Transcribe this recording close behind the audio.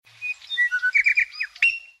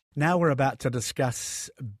Now we're about to discuss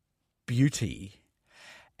beauty,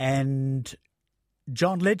 and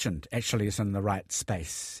John Legend actually is in the right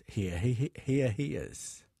space here. Here he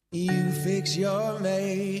is. You fix your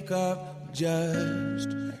makeup just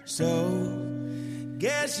so.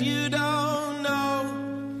 Guess you don't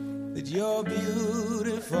know that you're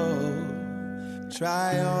beautiful.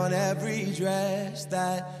 Try on every dress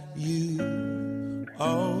that you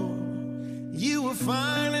own. You were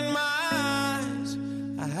fine in my eyes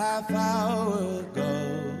a half hour ago.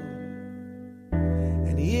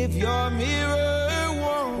 And if your mirror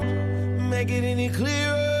won't make it any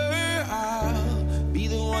clearer, I'll be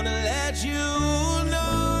the one to let you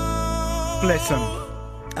know. Bless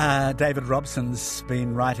him. David Robson's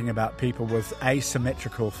been writing about people with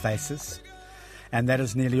asymmetrical faces, and that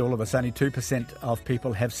is nearly all of us. Only 2% of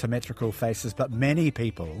people have symmetrical faces, but many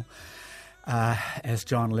people, as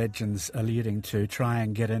John Legend's alluding to, try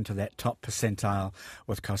and get into that top percentile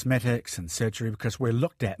with cosmetics and surgery because we're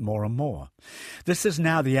looked at more and more. This is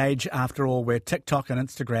now the age, after all, where TikTok and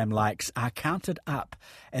Instagram likes are counted up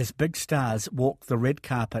as big stars walk the red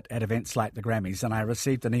carpet at events like the Grammys. And I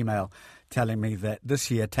received an email telling me that this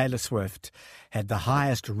year Taylor Swift had the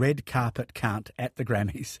highest red carpet count at the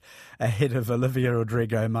Grammys, ahead of Olivia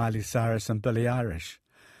Rodrigo, Miley Cyrus and Billie Eilish.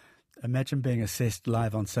 Imagine being assessed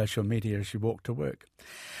live on social media as you walk to work.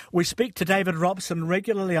 We speak to David Robson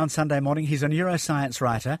regularly on Sunday morning. He's a neuroscience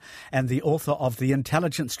writer and the author of The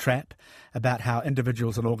Intelligence Trap, about how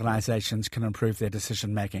individuals and organisations can improve their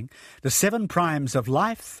decision-making, The 7 Primes of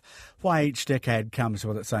Life, why each decade comes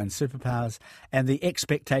with its own superpowers, and The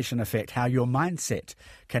Expectation Effect, how your mindset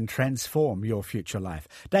can transform your future life.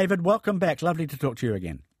 David, welcome back. Lovely to talk to you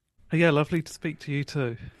again. Yeah, lovely to speak to you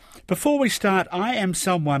too. Before we start, I am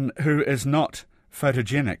someone who is not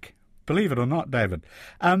photogenic. Believe it or not, David.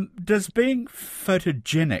 Does being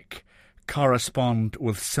photogenic correspond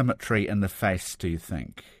with symmetry in the face, do you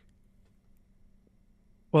think?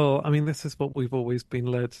 Well, I mean, this is what we've always been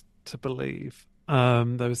led to believe.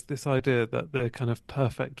 There was this idea that the kind of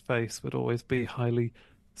perfect face would always be highly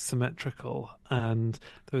symmetrical. And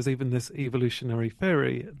there was even this evolutionary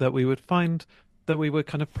theory that we were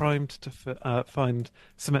kind of primed to find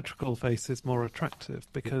symmetrical faces more attractive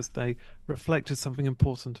because they reflected something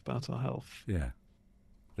important about our health. Yeah,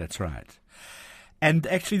 that's right. And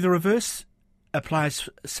actually the reverse applies.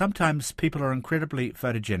 Sometimes people are incredibly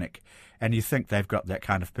photogenic and you think they've got that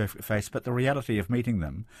kind of perfect face, but the reality of meeting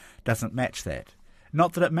them doesn't match that.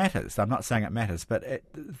 Not that it matters. I'm not saying it matters, but it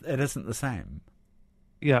isn't the same.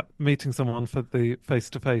 Yeah, meeting someone for the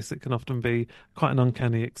face-to-face, it can often be quite an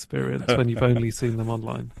uncanny experience when you've only seen them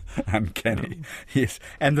online. Uncanny, yes.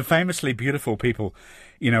 And the famously beautiful people,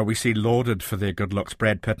 we see lauded for their good looks,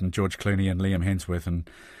 Brad Pitt and George Clooney and Liam Hemsworth and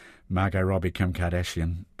Margot Robbie, Kim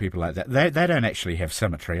Kardashian, people like that. They don't actually have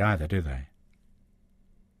symmetry either, do they?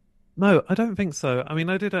 No, I don't think so. I mean,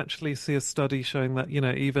 I did actually see a study showing that,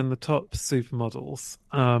 even the top supermodels,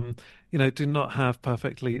 do not have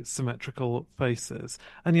perfectly symmetrical faces.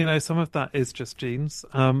 And, some of that is just genes,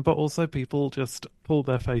 but also people just pull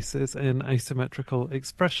their faces in asymmetrical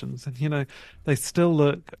expressions. And, they still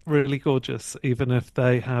look really gorgeous, even if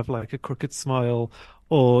they have like a crooked smile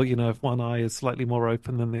or, if one eye is slightly more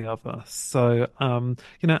open than the other. So,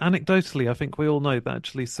 anecdotally, I think we all know that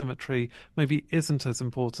actually symmetry maybe isn't as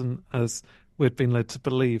important as we'd been led to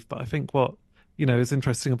believe. But I think what, is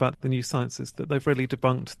interesting about the new science is that they've really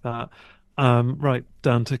debunked that right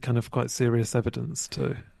down to kind of quite serious evidence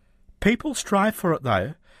too. People strive for it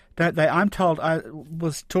though, don't they? I'm told, I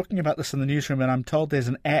was talking about this in the newsroom, and I'm told there's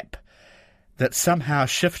an app that somehow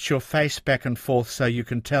shifts your face back and forth so you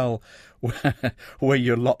can tell where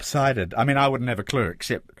you're lopsided. I mean, I wouldn't have a clue,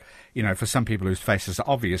 except, for some people whose faces are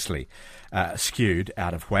obviously skewed,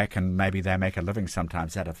 out of whack, and maybe they make a living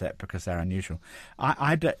sometimes out of that because they're unusual.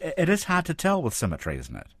 It is hard to tell with symmetry,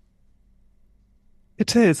 isn't it?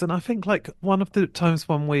 It is, and I think like one of the times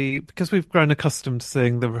because we've grown accustomed to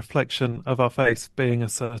seeing the reflection of our face being a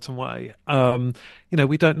certain way,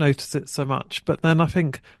 we don't notice it so much. But then I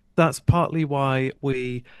think that's partly why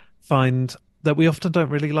we find that we often don't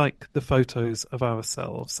really like the photos of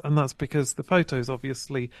ourselves. And that's because the photos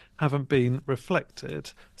obviously haven't been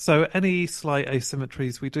reflected. So any slight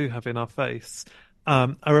asymmetries we do have in our face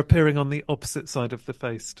are appearing on the opposite side of the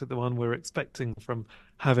face to the one we're expecting from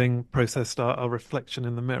having processed our reflection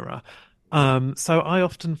in the mirror. So I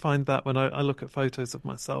often find that when I look at photos of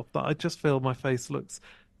myself, that I just feel my face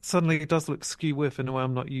suddenly does look skew-whiff in a way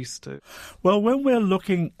I'm not used to. Well, when we're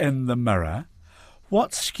looking in the mirror,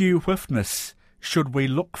 what skew-whiffness should we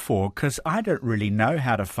look for? Because I don't really know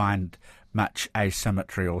how to find much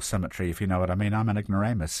asymmetry or symmetry, if you know what I mean. I'm an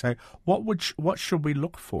ignoramus. So what should we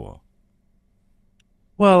look for?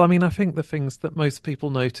 Well, I mean, I think the things that most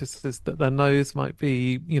people notice is that their nose might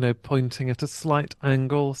be, pointing at a slight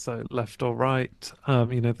angle, so left or right.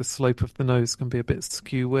 The slope of the nose can be a bit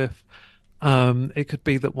skew with. It could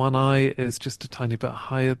be that one eye is just a tiny bit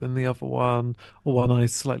higher than the other one, or one eye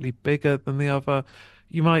is slightly bigger than the other.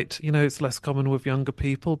 You might, it's less common with younger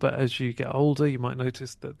people, but as you get older, you might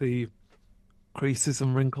notice that the creases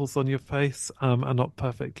and wrinkles on your face are not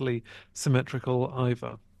perfectly symmetrical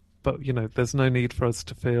either. But, there's no need for us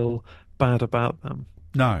to feel bad about them.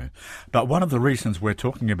 No, but one of the reasons we're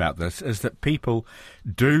talking about this is that people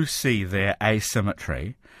do see their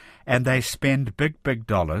asymmetry and they spend big, big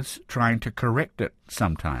dollars trying to correct it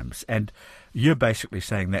sometimes. And you're basically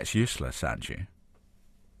saying that's useless, aren't you?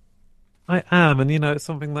 I am, and it's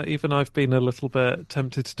something that even I've been a little bit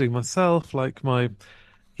tempted to do myself. Like my,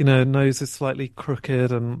 nose is slightly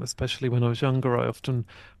crooked, and especially when I was younger, I often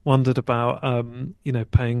wondered about,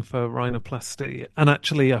 paying for rhinoplasty. And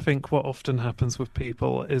actually, I think what often happens with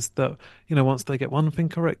people is that, once they get one thing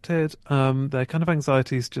corrected, their kind of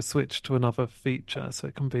anxieties just switch to another feature. So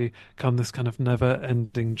it can become this kind of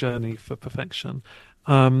never-ending journey for perfection.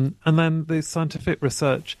 And then the scientific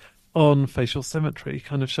research on facial symmetry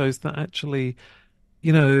kind of shows that actually,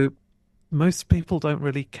 you know, most people don't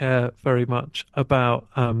really care very much about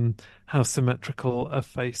how symmetrical a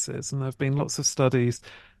face is. And there have been lots of studies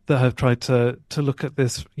that have tried to look at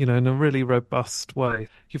this, in a really robust way.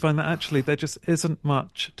 You find that actually there just isn't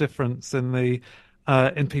much difference in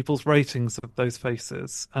people's ratings of those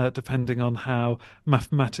faces, depending on how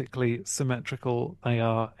mathematically symmetrical they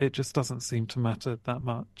are. It just doesn't seem to matter that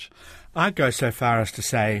much. I'd go so far as to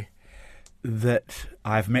say that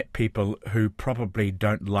I've met people who probably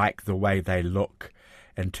don't like the way they look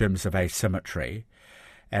in terms of asymmetry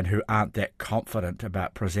and who aren't that confident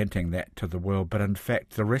about presenting that to the world, but in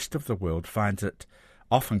fact the rest of the world finds it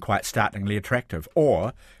often quite startlingly attractive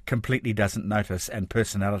or completely doesn't notice, and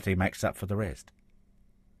personality makes up for the rest.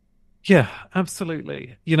 Yeah,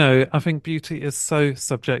 absolutely. I think beauty is so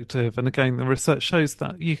subjective, and again, the research shows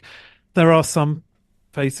that there are some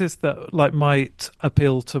faces that might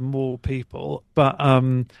appeal to more people, but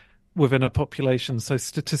within a population, so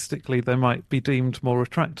statistically they might be deemed more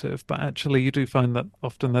attractive. But actually, you do find that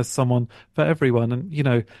often there's someone for everyone,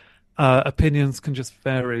 and opinions can just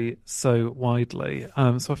vary so widely.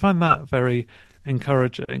 So I find that very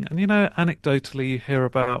encouraging. And anecdotally, you hear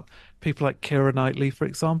about people like Keira Knightley, for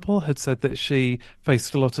example, had said that she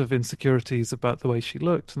faced a lot of insecurities about the way she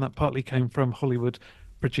looked, and that partly came from Hollywood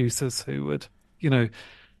producers who would,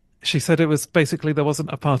 she said it was basically there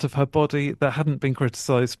wasn't a part of her body that hadn't been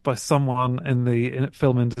criticized by someone in the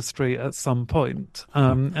film industry at some point.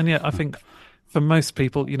 And yet, I think for most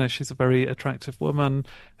people, she's a very attractive woman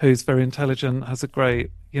who's very intelligent, has a great,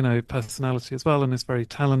 personality as well, and is very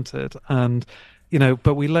talented. And,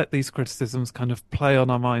 but we let these criticisms kind of play on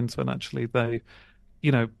our minds when actually they,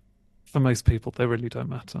 for most people, they really don't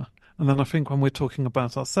matter. And then I think when we're talking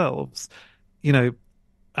about ourselves,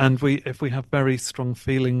 and if we have very strong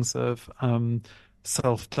feelings of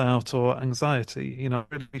self-doubt or anxiety, I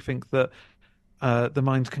really think that the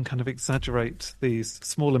mind can kind of exaggerate these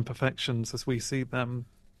small imperfections as we see them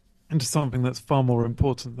into something that's far more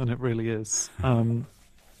important than it really is.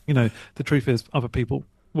 The truth is other people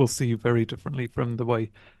will see you very differently from the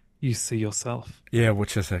way you see yourself. Yeah,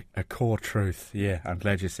 which is a core truth. Yeah, I'm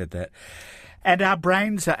glad you said that. And our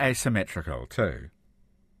brains are asymmetrical too.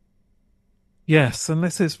 Yes, and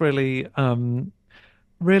this is really,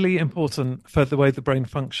 really important for the way the brain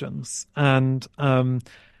functions. And,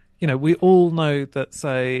 we all know that,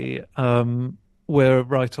 say, we're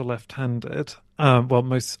right or left-handed.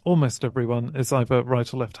 Well, almost everyone is either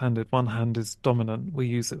right or left-handed. One hand is dominant. We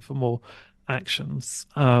use it for more actions.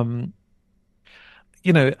 And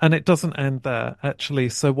it doesn't end there, actually.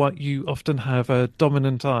 So what you often have a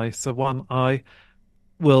dominant eye. So one eye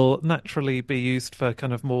will naturally be used for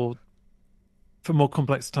kind of more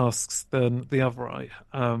complex tasks than the other eye.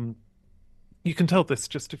 You can tell this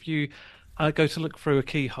just if you go to look through a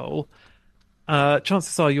keyhole.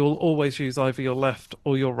 Chances are you'll always use either your left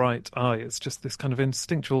or your right eye. It's just this kind of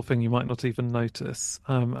instinctual thing you might not even notice.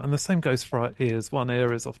 And the same goes for our ears. One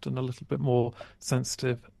ear is often a little bit more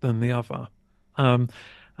sensitive than the other. And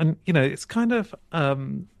it's kind of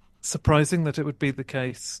surprising that it would be the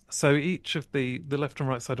case. So each of the left and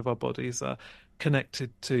right side of our bodies are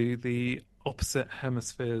connected to the opposite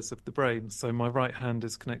hemispheres of the brain. So my right hand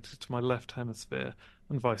is connected to my left hemisphere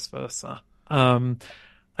and vice versa. And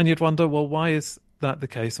you'd wonder, well, why is that the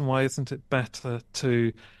case? And why isn't it better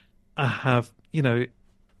to have,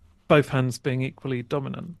 both hands being equally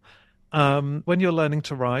dominant. When you're learning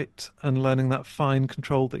to write and learning that fine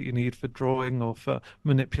control that you need for drawing or for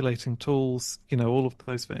manipulating tools, all of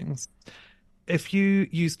those things, if you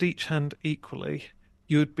used each hand equally,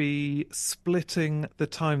 you would be splitting the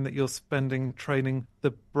time that you're spending training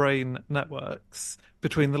the brain networks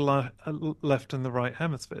between the left and the right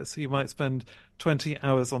hemisphere. So you might spend 20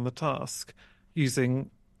 hours on the task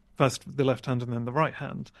using first the left hand and then the right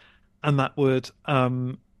hand. And that would,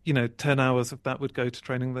 10 hours of that would go to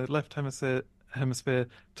training the left hemisphere,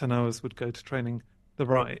 10 hours would go to training the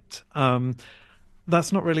right.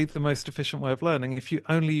 That's not really the most efficient way of learning. If you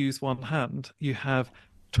only use one hand, you have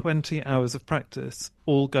 20 hours of practice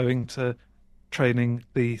all going to training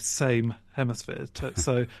the same hemisphere.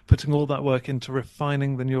 So putting all that work into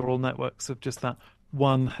refining the neural networks of just that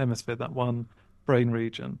one hemisphere, that one brain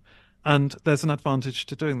region. And there's an advantage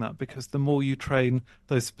to doing that because the more you train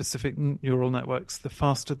those specific neural networks, the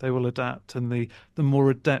faster they will adapt and the more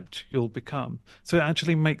adept you'll become. So it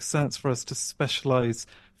actually makes sense for us to specialize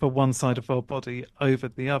for one side of our body over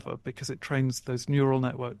the other because it trains those neural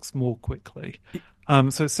networks more quickly.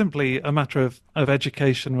 So it's simply a matter of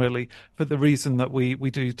education, really, for the reason that we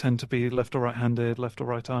do tend to be left or right-handed, left or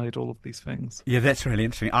right-eyed, all of these things. Yeah, that's really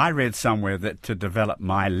interesting. I read somewhere that to develop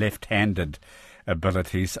my left-handed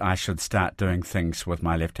abilities, I should start doing things with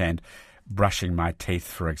my left hand, brushing my teeth,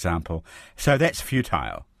 for example. So that's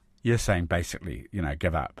futile. You're saying basically,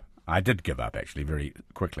 give up. I did give up, actually, very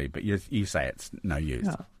quickly, but you say it's no use.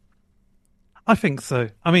 Yeah. I think so.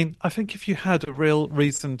 I mean, I think if you had a real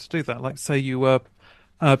reason to do that, like say you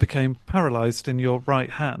became paralyzed in your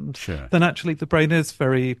right hand, sure, then actually the brain is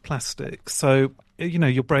very plastic. So,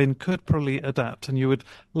 your brain could probably adapt and you would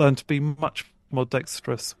learn to be much more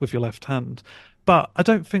dexterous with your left hand. But I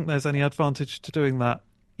don't think there's any advantage to doing that,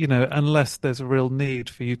 unless there's a real need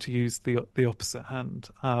for you to use the opposite hand.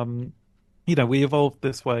 We evolved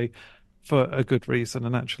this way for a good reason,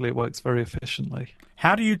 and actually it works very efficiently.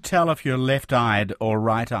 How do you tell if you're left-eyed or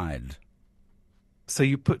right-eyed? So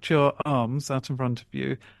you put your arms out in front of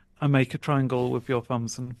you and make a triangle with your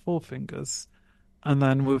thumbs and forefingers. And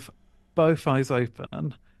then with both eyes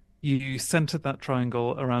open, you center that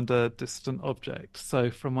triangle around a distant object. So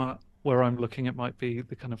from where I'm looking, it might be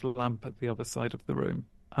the kind of lamp at the other side of the room.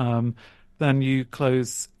 Then you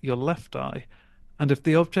close your left eye. And if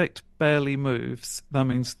the object barely moves, that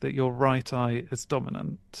means that your right eye is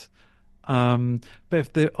dominant. But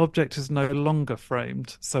if the object is no longer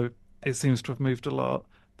framed, so it seems to have moved a lot,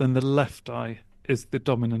 then the left eye is the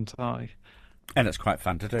dominant eye. And it's quite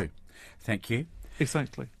fun to do. Thank you.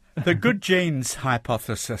 Exactly. The good genes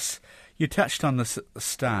hypothesis. You touched on this at the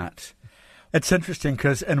start. It's interesting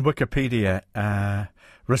because in Wikipedia,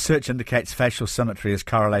 research indicates facial symmetry is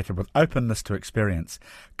correlated with openness to experience,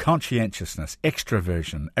 conscientiousness,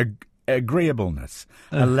 extroversion, agreeableness,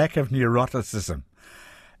 a lack of neuroticism.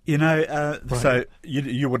 Right. So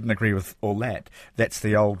you wouldn't agree with all that. That's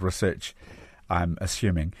the old research, I'm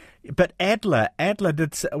assuming. But Adler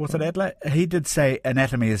did say, was it Adler? He did say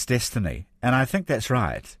anatomy is destiny, and I think that's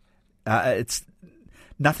right. It's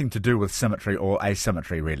nothing to do with symmetry or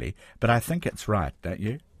asymmetry, really, but I think it's right, don't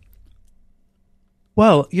you?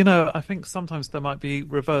 Well, I think sometimes there might be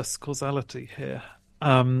reverse causality here.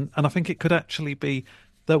 And I think it could actually be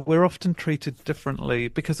that we're often treated differently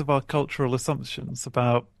because of our cultural assumptions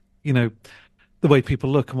about, the way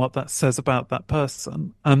people look and what that says about that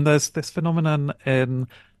person. And there's this phenomenon in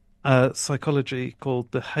psychology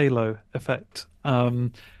called the halo effect,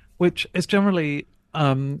 which is generally,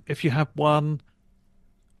 if you have one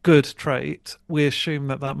good trait, we assume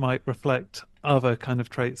that might reflect other kind of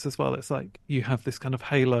traits as well. It's like you have this kind of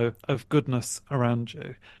halo of goodness around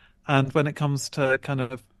you. And when it comes to kind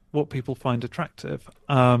of what people find attractive,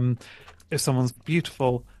 if someone's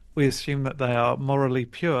beautiful, we assume that they are morally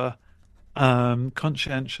pure,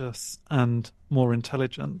 conscientious, and more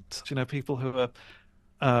intelligent. People who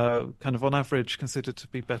are kind of on average considered to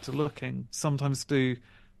be better looking sometimes do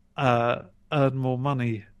earn more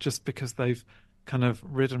money just because they've kind of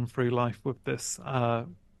ridden through life with this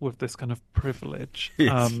kind of privilege.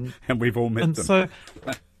 Yes, and we've all met them. So,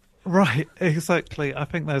 right, exactly. I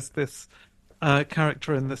think there's this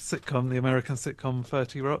character in this sitcom, the American sitcom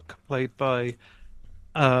 30 Rock, played by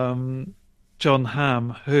John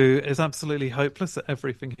Hamm, who is absolutely hopeless at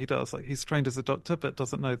everything he does. Like, he's trained as a doctor, but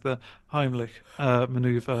doesn't know the Heimlich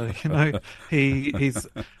maneuver. He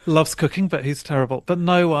loves cooking, but he's terrible. But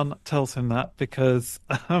no one tells him that because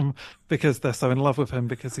they're so in love with him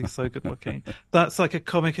because he's so good looking. That's like a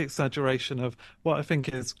comic exaggeration of what I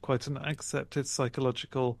think is quite an accepted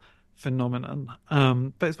psychological phenomenon.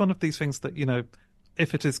 But it's one of these things that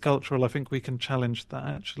if it is cultural, I think we can challenge that.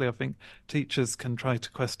 Actually, I think teachers can try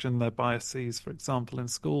to question their biases, for example, in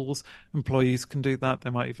schools. Employees can do that. They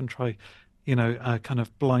might even try, kind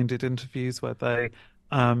of blinded interviews where they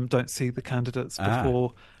don't see the candidates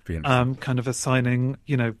before kind of assigning,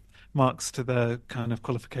 marks to their kind of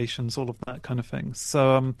qualifications, all of that kind of thing.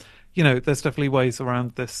 So, there's definitely ways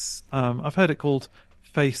around this. I've heard it called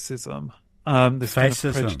facism. This kind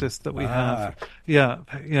of prejudice that we have. Yeah.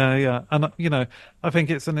 And, I think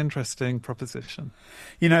it's an interesting proposition.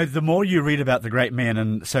 The more you read about the great men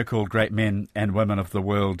and so-called great men and women of the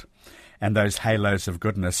world and those halos of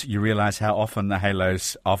goodness, you realise how often the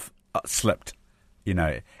halos slipped,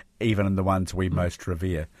 even in the ones we most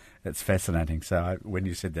revere. It's fascinating. So when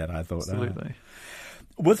you said that, I thought, absolutely.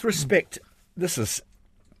 With respect, this is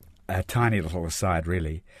a tiny little aside,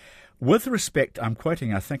 really. With respect, I'm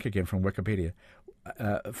quoting, I think, again from Wikipedia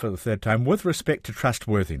for the third time, with respect to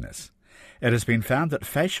trustworthiness, it has been found that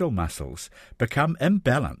facial muscles become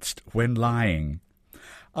imbalanced when lying.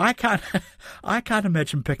 I can't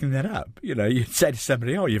imagine picking that up. You'd say to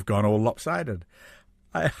somebody, "Oh, you've gone all lopsided."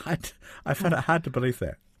 I find it hard to believe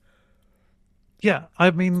that. Yeah, I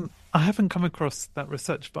mean, I haven't come across that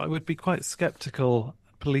research, but I would be quite sceptical.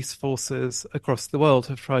 Police forces across the world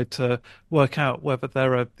have tried to work out whether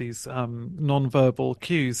there are these non-verbal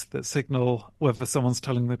cues that signal whether someone's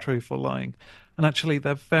telling the truth or lying. And actually,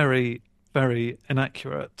 they're very, very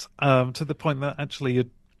inaccurate, to the point that actually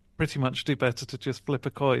you'd pretty much do better to just flip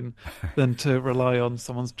a coin than to rely on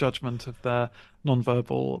someone's judgment of their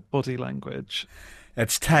non-verbal body language.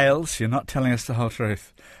 It's tails. You're not telling us the whole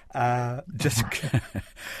truth.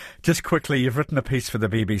 Just quickly, you've written a piece for the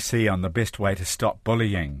BBC on the best way to stop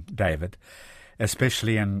bullying, David,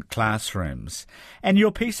 especially in classrooms. And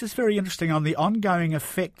your piece is very interesting on the ongoing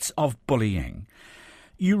effects of bullying.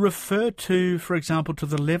 You refer to, for example, to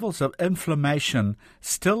the levels of inflammation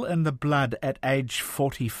still in the blood at age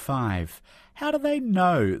 45. How do they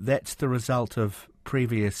know that's the result of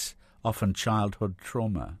previous, often childhood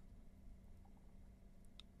trauma?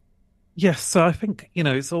 Yes, so I think,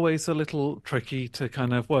 it's always a little tricky to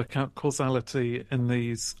kind of work out causality in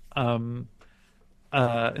these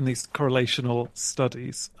correlational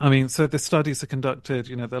studies. I mean, so the studies are conducted,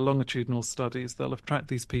 they're longitudinal studies. They'll have tracked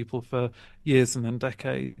these people for years and then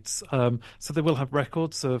decades. So they will have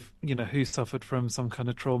records of, who suffered from some kind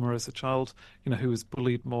of trauma as a child, who was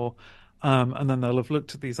bullied more. And then they'll have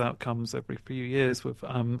looked at these outcomes every few years with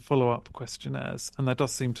follow-up questionnaires. And there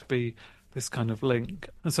does seem to be this kind of link.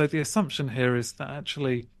 And so the assumption here is that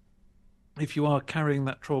actually, if you are carrying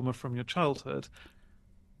that trauma from your childhood,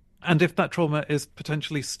 and if that trauma is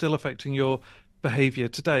potentially still affecting your behavior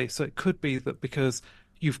today, so it could be that because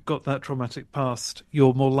you've got that traumatic past,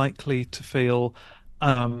 you're more likely to feel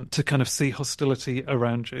to kind of see hostility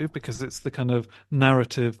around you because it's the kind of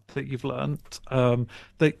narrative that you've learnt,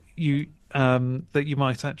 that you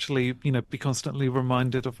might actually, be constantly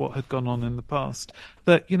reminded of what had gone on in the past,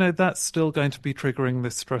 that, that's still going to be triggering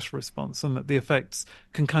this stress response, and that the effects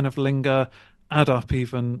can kind of linger, add up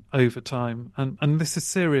even over time. And this is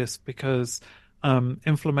serious because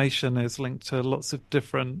inflammation is linked to lots of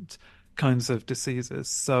different kinds of diseases.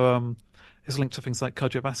 So it's linked to things like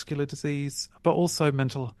cardiovascular disease, but also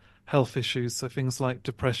mental health issues. So things like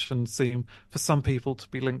depression seem, for some people, to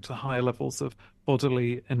be linked to higher levels of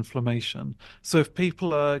bodily inflammation. So if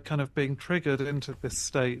people are kind of being triggered into this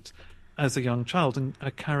state as a young child and are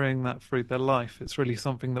carrying that through their life, it's really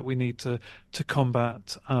something that we need to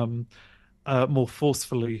combat more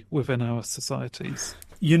forcefully within our societies.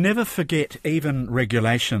 You never forget even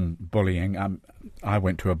regulation bullying. I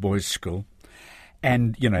went to a boys' school.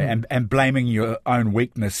 And, and blaming your own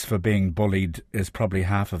weakness for being bullied is probably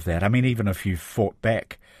half of that. I mean, even if you fought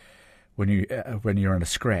back when you're in a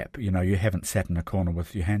scrap, you haven't sat in a corner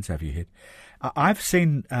with your hands over your head. I've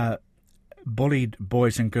seen bullied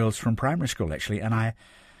boys and girls from primary school, actually, and I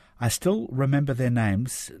still remember their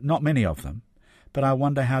names, not many of them, but I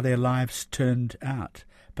wonder how their lives turned out.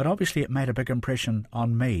 But obviously it made a big impression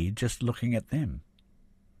on me just looking at them.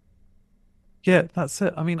 Yeah, that's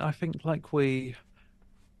it. I mean, I think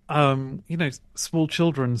small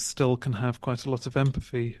children still can have quite a lot of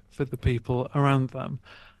empathy for the people around them.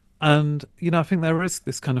 And, I think there is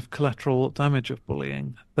this kind of collateral damage of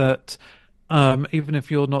bullying that even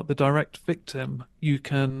if you're not the direct victim, you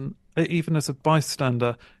can, even as a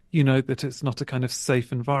bystander, that it's not a kind of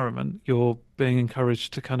safe environment. You're being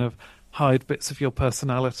encouraged to kind of hide bits of your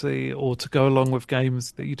personality or to go along with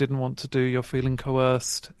games that you didn't want to do. You're feeling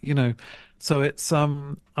coerced, So it's,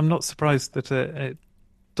 I'm not surprised that it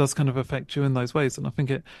does kind of affect you in those ways. And I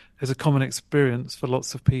think it is a common experience for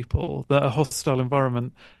lots of people that a hostile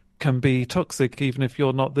environment can be toxic, even if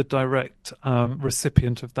you're not the direct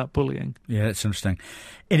recipient of that bullying. Yeah, that's interesting.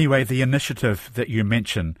 Anyway, the initiative that you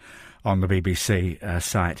mention on the BBC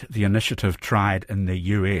site, the initiative tried in the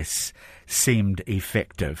US, seemed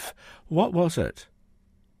effective. What was it?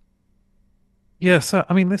 Yeah, so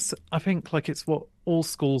I mean, this, I think, like, it's what all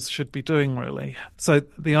schools should be doing, really. So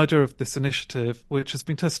the idea of this initiative, which has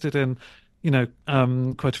been tested in,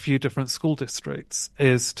 quite a few different school districts,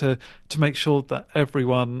 is to make sure that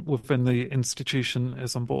everyone within the institution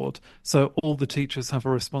is on board. So all the teachers have a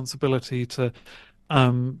responsibility to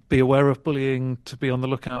be aware of bullying, to be on the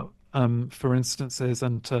lookout for instances,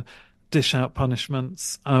 and to dish out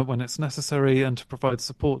punishments when it's necessary, and to provide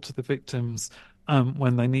support to the victims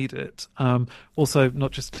when they need it. Also, not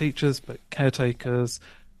just teachers, but caretakers,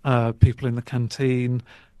 people in the canteen,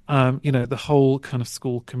 the whole kind of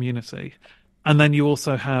school community. And then you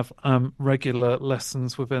also have regular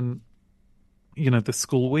lessons within, the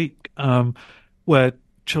school week, where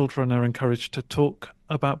children are encouraged to talk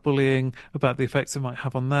about bullying, about the effects it might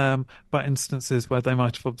have on them, about instances where they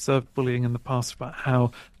might have observed bullying in the past, about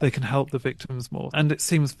how they can help the victims more. And it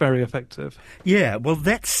seems very effective. Yeah, well,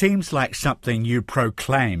 that seems like something you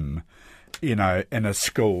proclaim, in a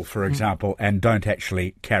school, for example, and don't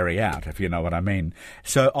actually carry out, if you know what I mean.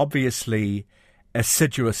 So obviously,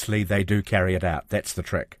 assiduously, they do carry it out. That's the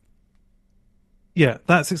trick. Yeah,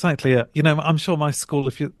 that's exactly it. I'm sure my school,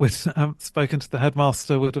 if you would have spoken to the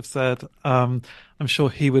headmaster, would have said, I'm sure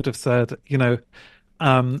he would have said,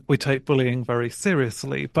 we take bullying very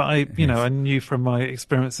seriously. But I knew from my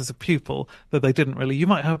experience as a pupil that they didn't really. You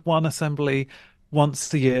might have one assembly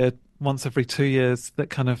once a year, once every 2 years, that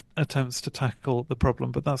kind of attempts to tackle the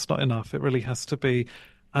problem, but that's not enough. It really has to be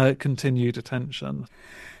continued attention.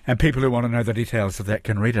 And people who want to know the details of that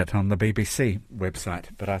can read it on the BBC website.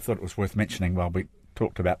 But I thought it was worth mentioning while we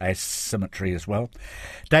talked about asymmetry as well.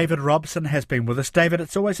 David Robson has been with us. David,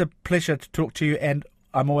 it's always a pleasure to talk to you, and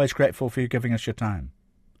I'm always grateful for you giving us your time.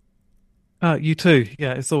 You too.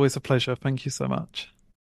 Yeah, it's always a pleasure. Thank you so much.